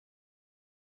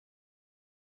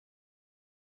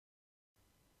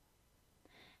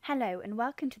Hello and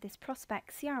welcome to this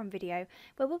Prospect CRM video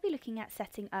where we'll be looking at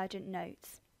setting urgent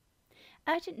notes.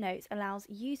 Urgent notes allows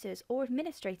users or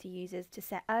administrator users to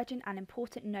set urgent and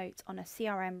important notes on a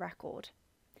CRM record.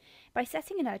 By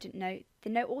setting an urgent note, the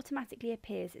note automatically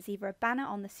appears as either a banner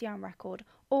on the CRM record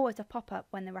or as a pop-up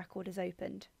when the record is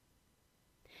opened.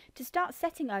 To start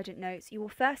setting urgent notes, you will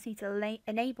first need to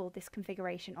enable this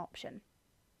configuration option.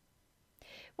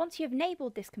 Once you have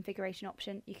enabled this configuration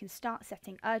option, you can start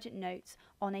setting urgent notes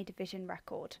on a division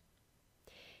record.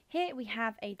 Here we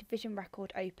have a division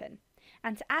record open,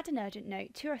 and to add an urgent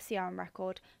note to a CRM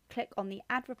record, click on the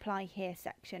Add Reply Here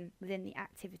section within the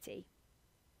activity.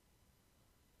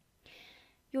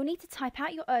 You'll need to type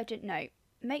out your urgent note.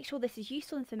 Make sure this is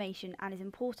useful information and is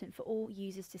important for all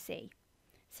users to see,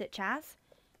 such as,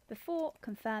 before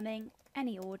confirming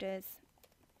any orders,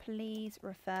 please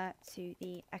refer to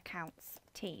the accounts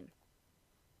team.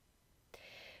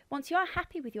 Once you are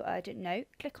happy with your urgent note,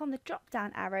 click on the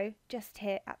drop-down arrow just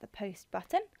here at the Post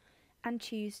button and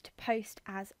choose to post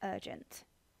as urgent.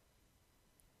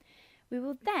 We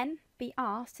will then be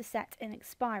asked to set an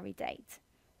expiry date.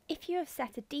 If you have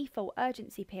set a default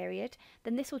urgency period,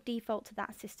 then this will default to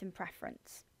that system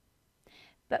preference.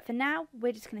 But for now,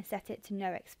 we're just going to set it to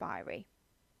no expiry.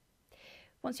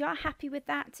 Once you are happy with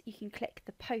that, you can click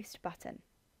the Post button.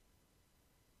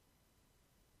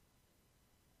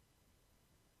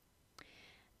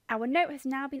 Our note has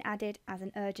now been added as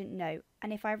an urgent note,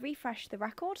 and if I refresh the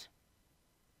record,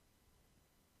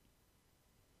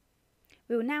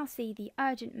 we will now see the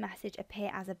urgent message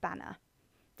appear as a banner.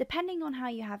 Depending on how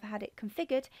you have had it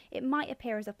configured, it might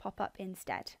appear as a pop-up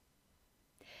instead.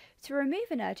 To remove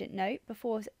an urgent note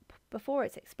before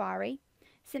its expiry,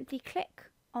 simply click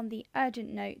on the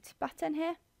urgent note button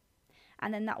here,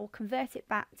 and then that will convert it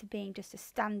back to being just a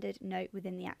standard note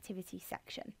within the activity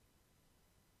section.